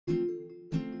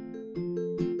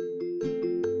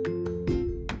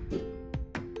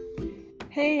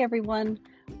Hey everyone,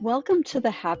 welcome to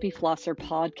the Happy Flosser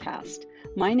podcast.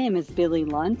 My name is Billy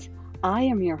Lunt. I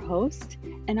am your host,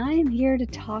 and I am here to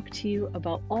talk to you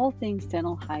about all things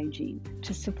dental hygiene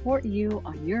to support you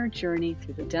on your journey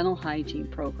through the dental hygiene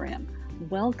program.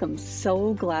 Welcome,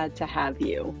 so glad to have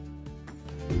you.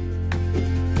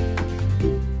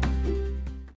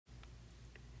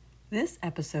 This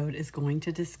episode is going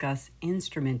to discuss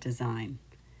instrument design.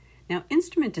 Now,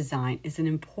 instrument design is an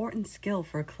important skill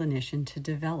for a clinician to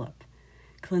develop.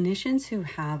 Clinicians who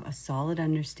have a solid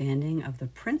understanding of the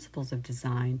principles of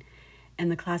design and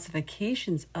the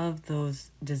classifications of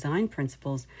those design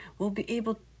principles will be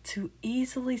able to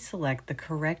easily select the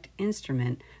correct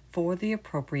instrument for the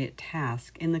appropriate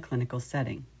task in the clinical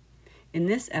setting. In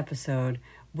this episode,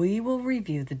 we will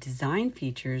review the design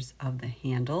features of the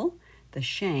handle, the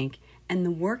shank, and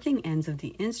the working ends of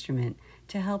the instrument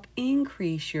to help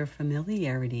increase your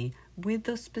familiarity with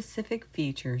those specific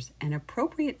features and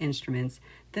appropriate instruments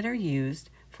that are used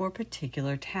for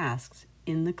particular tasks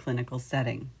in the clinical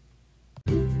setting.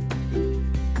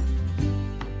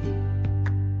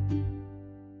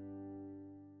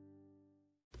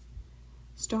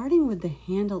 Starting with the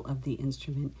handle of the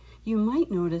instrument, you might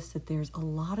notice that there's a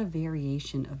lot of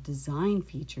variation of design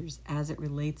features as it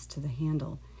relates to the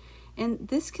handle. And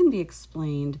this can be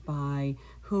explained by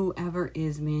whoever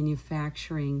is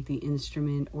manufacturing the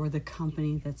instrument or the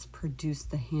company that's produced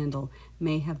the handle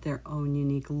may have their own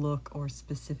unique look or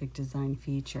specific design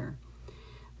feature.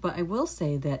 But I will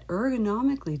say that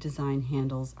ergonomically designed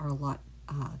handles are a lot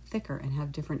thicker and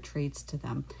have different traits to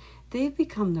them. They've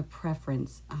become the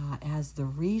preference as the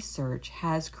research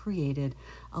has created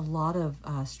a lot of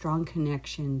strong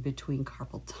connection between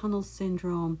carpal tunnel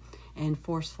syndrome and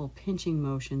forceful pinching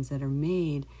motions that are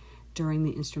made during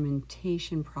the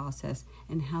instrumentation process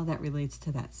and how that relates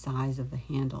to that size of the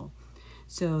handle.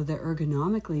 So the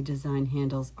ergonomically designed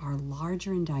handles are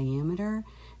larger in diameter,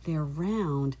 they're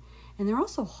round, and they're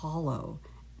also hollow.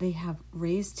 They have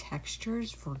raised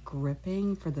textures for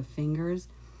gripping for the fingers,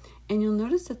 and you'll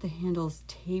notice that the handles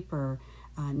taper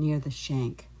near the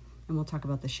shank, and we'll talk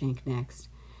about the shank next.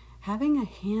 Having a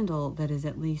handle that is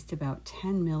at least about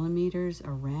 10 millimeters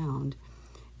around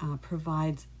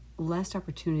provides less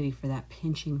opportunity for that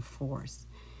pinching force.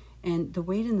 And the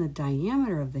weight and the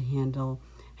diameter of the handle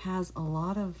has a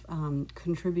lot of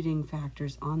contributing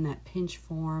factors on that pinch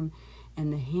form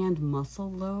and the hand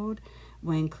muscle load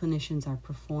when clinicians are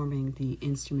performing the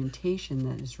instrumentation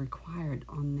that is required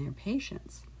on their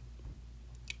patients.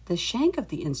 The shank of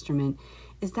the instrument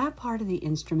is that part of the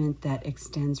instrument that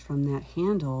extends from that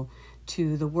handle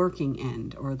to the working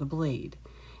end or the blade.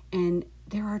 And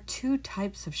there are two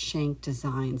types of shank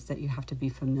designs that you have to be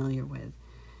familiar with.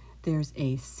 There's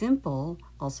a simple,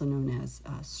 also known as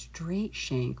a straight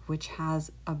shank, which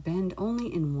has a bend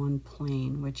only in one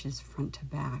plane, which is front to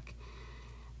back.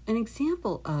 An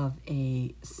example of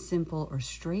a simple or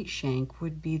straight shank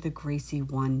would be the Gracie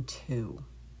 1-2.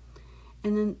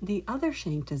 And then the other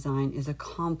shank design is a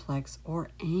complex or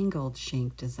angled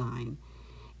shank design.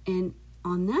 And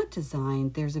on that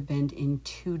design, there's a bend in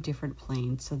two different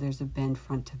planes. So there's a bend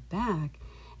front to back,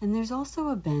 and there's also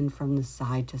a bend from the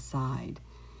side to side.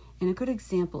 And a good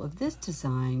example of this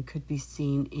design could be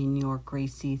seen in your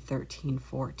Gracie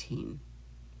 13-14.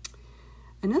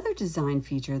 Another design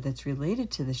feature that's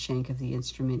related to the shank of the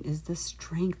instrument is the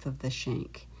strength of the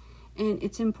shank. And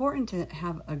it's important to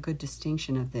have a good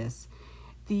distinction of this.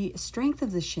 The strength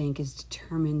of the shank is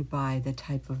determined by the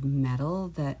type of metal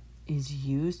that is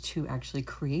used to actually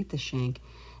create the shank,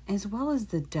 as well as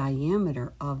the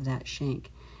diameter of that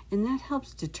shank. And that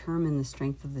helps determine the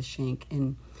strength of the shank.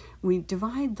 And we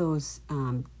divide those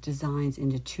designs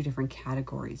into two different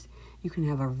categories. You can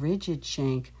have a rigid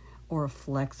shank or a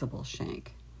flexible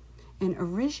shank. And a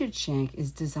rigid shank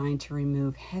is designed to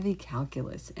remove heavy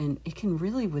calculus, and it can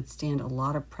really withstand a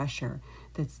lot of pressure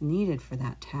that's needed for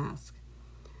that task.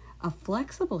 A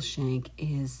flexible shank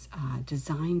is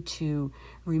designed to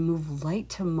remove light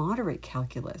to moderate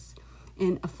calculus,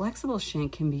 and a flexible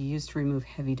shank can be used to remove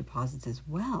heavy deposits as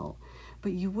well,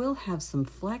 but you will have some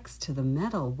flex to the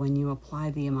metal when you apply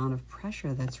the amount of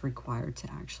pressure that's required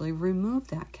to actually remove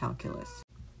that calculus.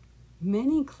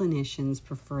 Many clinicians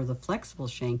prefer the flexible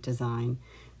shank design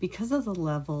because of the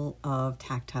level of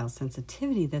tactile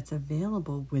sensitivity that's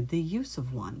available with the use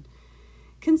of one.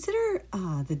 Consider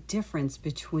the difference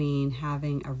between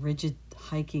having a rigid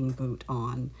hiking boot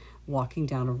on, walking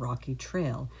down a rocky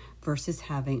trail, versus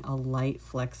having a light,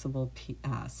 flexible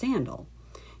sandal.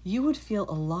 You would feel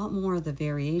a lot more of the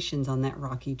variations on that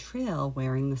rocky trail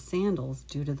wearing the sandals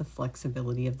due to the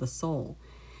flexibility of the sole.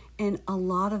 And a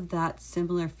lot of that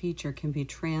similar feature can be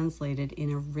translated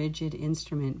in a rigid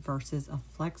instrument versus a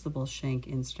flexible shank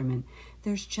instrument.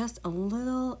 There's just a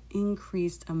little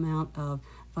increased amount of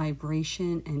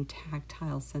vibration and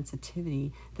tactile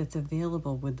sensitivity that's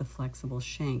available with the flexible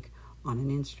shank on an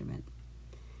instrument.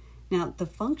 Now, the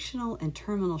functional and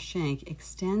terminal shank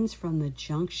extends from the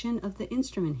junction of the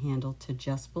instrument handle to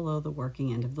just below the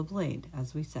working end of the blade,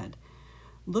 as we said.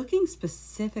 Looking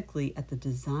specifically at the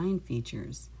design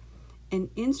features, an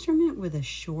instrument with a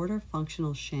shorter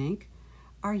functional shank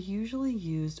are usually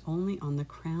used only on the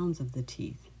crowns of the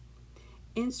teeth.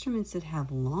 Instruments that have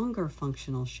longer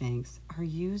functional shanks are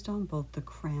used on both the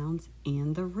crowns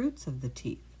and the roots of the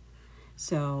teeth.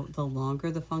 So the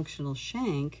longer the functional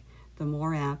shank, the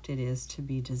more apt it is to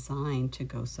be designed to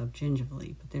go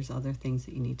subgingivally, but there's other things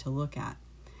that you need to look at.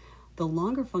 The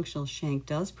longer functional shank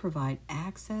does provide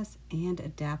access and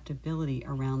adaptability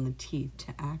around the teeth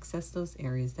to access those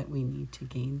areas that we need to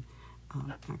gain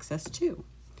access to.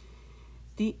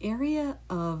 The area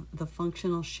of the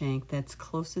functional shank that's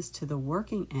closest to the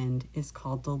working end is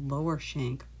called the lower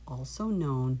shank, also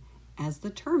known as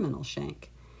the terminal shank.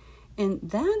 And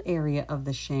that area of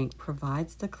the shank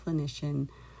provides the clinician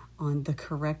on the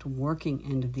correct working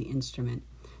end of the instrument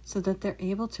so that they're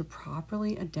able to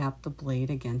properly adapt the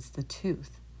blade against the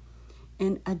tooth.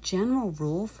 And a general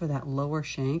rule for that lower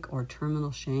shank or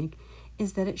terminal shank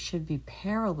is that it should be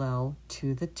parallel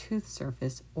to the tooth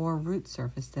surface or root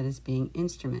surface that is being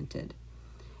instrumented.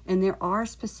 And there are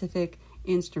specific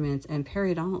instruments and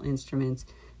periodontal instruments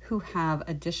who have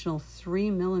additional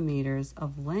 3 millimeters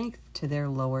of length to their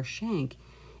lower shank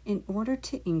in order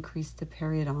to increase the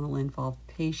periodontal involved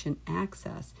patient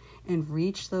access and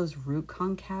reach those root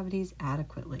concavities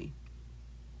adequately.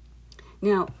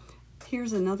 Now,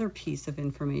 here's another piece of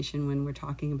information when we're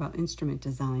talking about instrument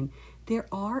design. There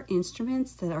are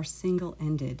instruments that are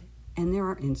single-ended, and there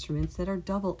are instruments that are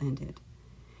double-ended.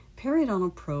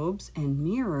 Periodontal probes and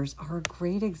mirrors are a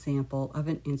great example of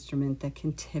an instrument that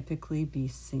can typically be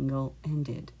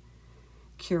single-ended.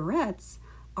 Curettes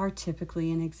are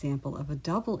typically an example of a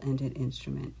double-ended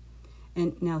instrument.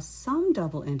 And now some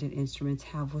double-ended instruments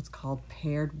have what's called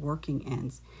paired working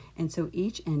ends, and so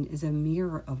each end is a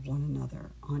mirror of one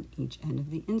another on each end of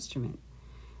the instrument.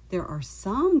 There are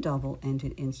some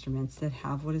double-ended instruments that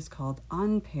have what is called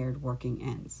unpaired working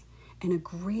ends. And a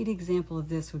great example of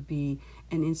this would be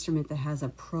an instrument that has a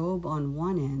probe on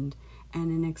one end and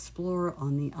an explorer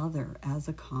on the other as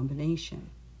a combination.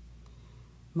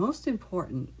 Most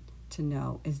important to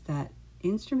know is that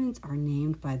instruments are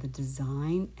named by the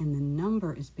design and the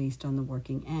number is based on the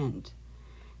working end.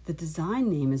 The design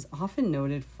name is often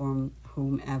noted from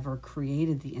whomever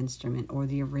created the instrument or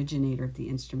the originator of the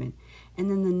instrument, and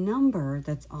then the number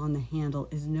that's on the handle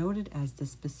is noted as the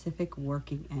specific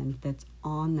working end that's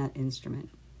on that instrument.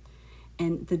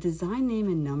 And the design name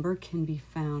and number can be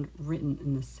found written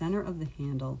in the center of the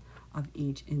handle of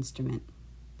each instrument.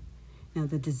 Now,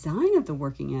 the design of the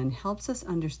working end helps us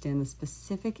understand the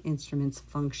specific instrument's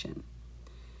function.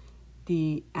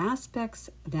 The aspects,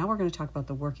 now we're going to talk about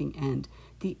the working end.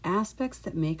 The aspects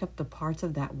that make up the parts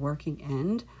of that working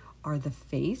end are the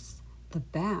face, the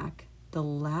back, the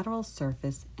lateral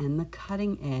surface, and the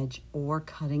cutting edge or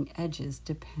cutting edges,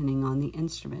 depending on the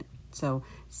instrument. So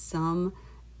some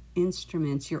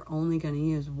instruments, you're only going to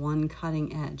use one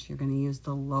cutting edge. You're going to use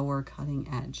the lower cutting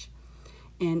edge.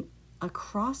 And a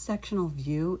cross-sectional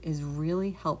view is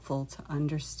really helpful to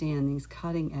understand these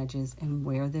cutting edges and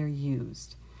where they're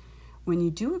used. When you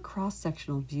do a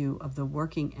cross-sectional view of the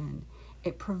working end,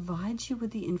 it provides you with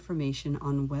the information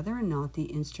on whether or not the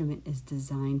instrument is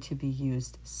designed to be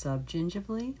used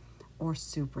subgingivally or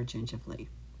supragingivally.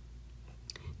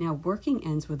 Now, working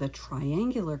ends with a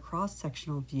triangular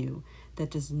cross-sectional view that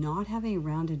does not have a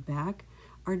rounded back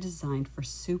are designed for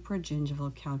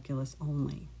supragingival calculus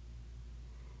only.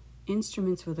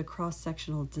 Instruments with a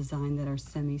cross-sectional design that are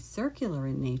semicircular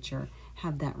in nature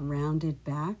have that rounded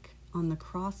back on the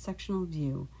cross-sectional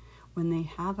view. When they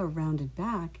have a rounded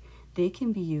back, they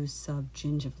can be used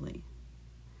subgingivally.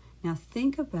 Now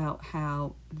think about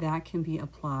how that can be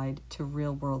applied to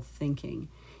real-world thinking.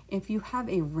 If you have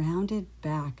a rounded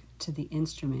back to the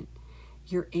instrument,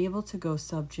 you're able to go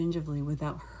subgingivally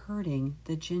without hurting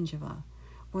the gingiva.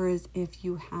 Whereas if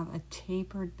you have a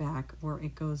tapered back where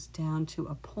it goes down to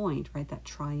a point, right, that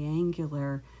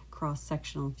triangular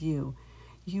cross-sectional view,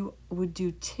 you would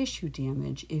do tissue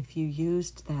damage if you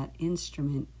used that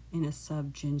instrument in a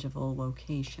subgingival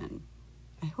location.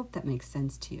 I hope that makes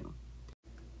sense to you.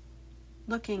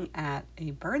 Looking at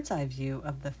a bird's eye view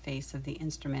of the face of the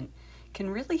instrument can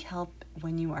really help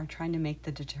when you are trying to make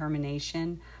the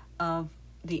determination of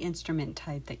the instrument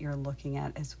type that you're looking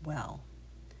at as well.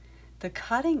 The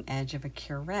cutting edge of a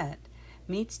curette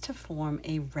meets to form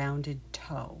a rounded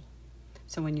toe.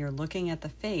 So when you're looking at the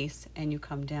face and you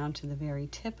come down to the very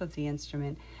tip of the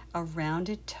instrument, a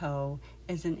rounded toe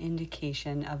is an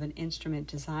indication of an instrument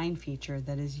design feature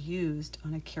that is used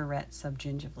on a curette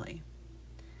subgingivally.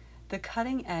 The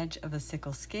cutting edge of a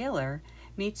sickle scaler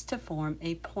meets to form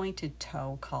a pointed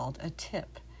toe called a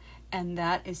tip, and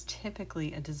that is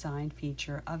typically a design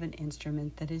feature of an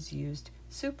instrument that is used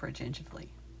supragingivally.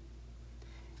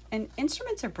 And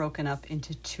instruments are broken up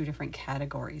into two different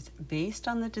categories based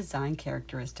on the design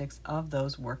characteristics of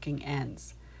those working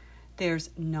ends. There's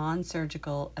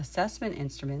non-surgical assessment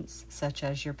instruments, such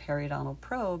as your periodontal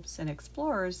probes and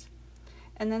explorers,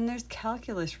 and then there's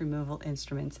calculus removal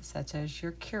instruments, such as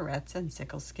your curettes and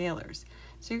sickle scalers.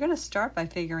 So you're going to start by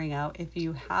figuring out if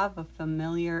you have a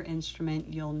familiar instrument,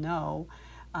 you'll know.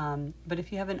 But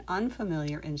if you have an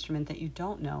unfamiliar instrument that you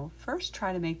don't know, first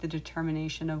try to make the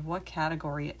determination of what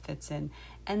category it fits in,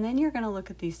 and then you're going to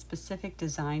look at these specific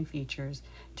design features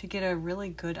to get a really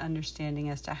good understanding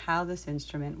as to how this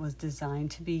instrument was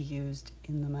designed to be used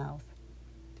in the mouth.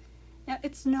 Now,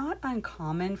 it's not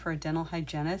uncommon for a dental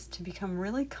hygienist to become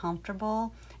really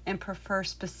comfortable and prefer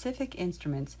specific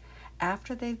instruments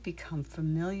after they've become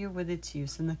familiar with its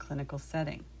use in the clinical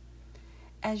setting.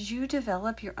 As you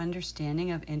develop your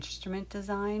understanding of instrument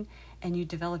design and you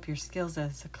develop your skills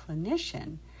as a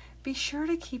clinician, be sure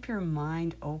to keep your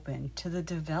mind open to the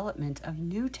development of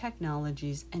new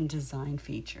technologies and design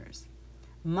features.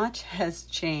 Much has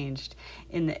changed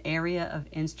in the area of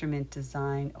instrument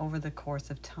design over the course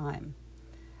of time.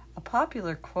 A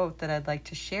popular quote that I'd like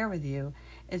to share with you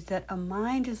is that a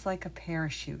mind is like a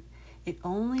parachute. It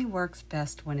only works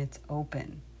best when it's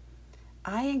open.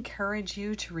 I encourage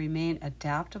you to remain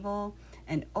adaptable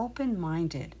and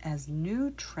open-minded as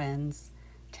new trends,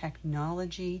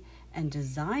 technology, and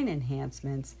design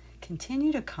enhancements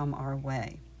continue to come our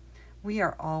way. We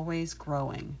are always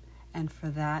growing, and for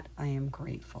that I am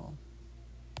grateful.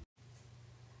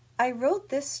 I wrote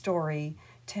this story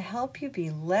to help you be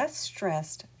less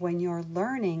stressed when you're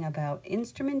learning about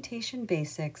instrumentation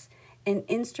basics and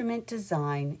instrument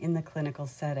design in the clinical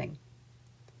setting.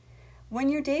 When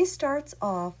your day starts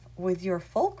off with your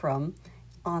fulcrum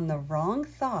on the wrong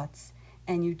thoughts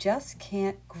and you just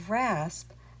can't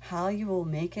grasp how you will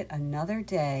make it another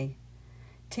day,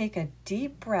 take a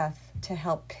deep breath to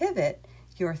help pivot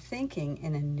your thinking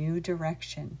in a new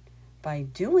direction. By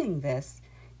doing this,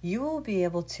 you will be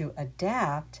able to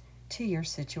adapt to your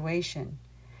situation.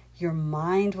 Your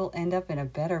mind will end up in a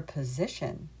better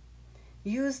position.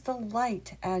 Use the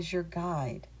light as your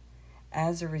guide.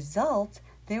 As a result,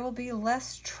 there will be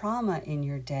less trauma in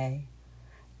your day.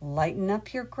 Lighten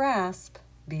up your grasp,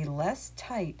 be less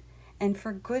tight, and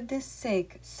for goodness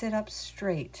sake, sit up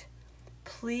straight.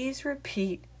 Please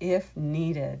repeat if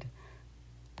needed.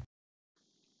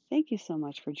 Thank you so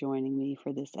much for joining me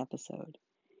for this episode.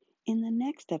 In the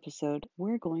next episode,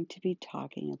 we're going to be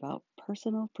talking about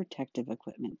personal protective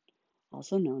equipment,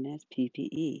 also known as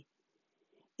PPE.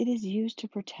 It is used to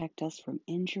protect us from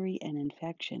injury and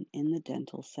infection in the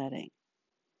dental setting.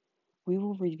 We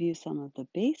will review some of the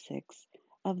basics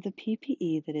of the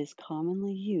PPE that is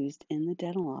commonly used in the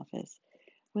dental office,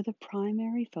 with a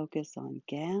primary focus on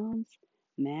gowns,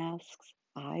 masks,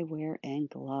 eyewear, and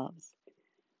gloves.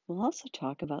 We'll also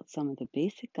talk about some of the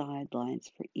basic guidelines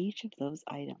for each of those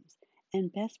items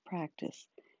and best practice.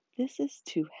 This is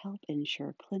to help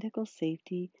ensure clinical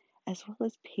safety as well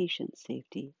as patient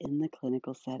safety in the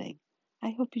clinical setting.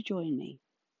 I hope you join me.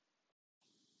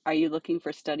 Are you looking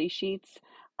for study sheets?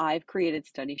 I've created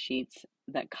study sheets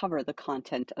that cover the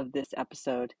content of this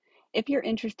episode. If you're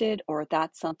interested or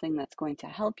that's something that's going to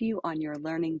help you on your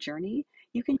learning journey,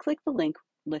 you can click the link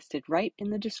listed right in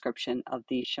the description of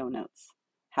these show notes.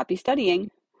 Happy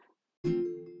studying!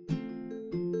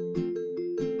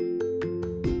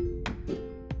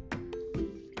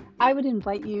 I would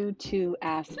invite you to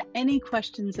ask any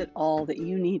questions at all that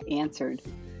you need answered.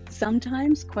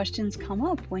 Sometimes questions come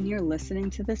up when you're listening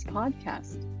to this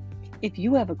podcast. If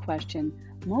you have a question,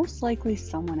 most likely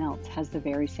someone else has the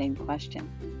very same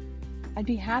question. I'd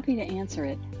be happy to answer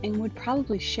it and would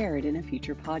probably share it in a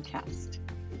future podcast.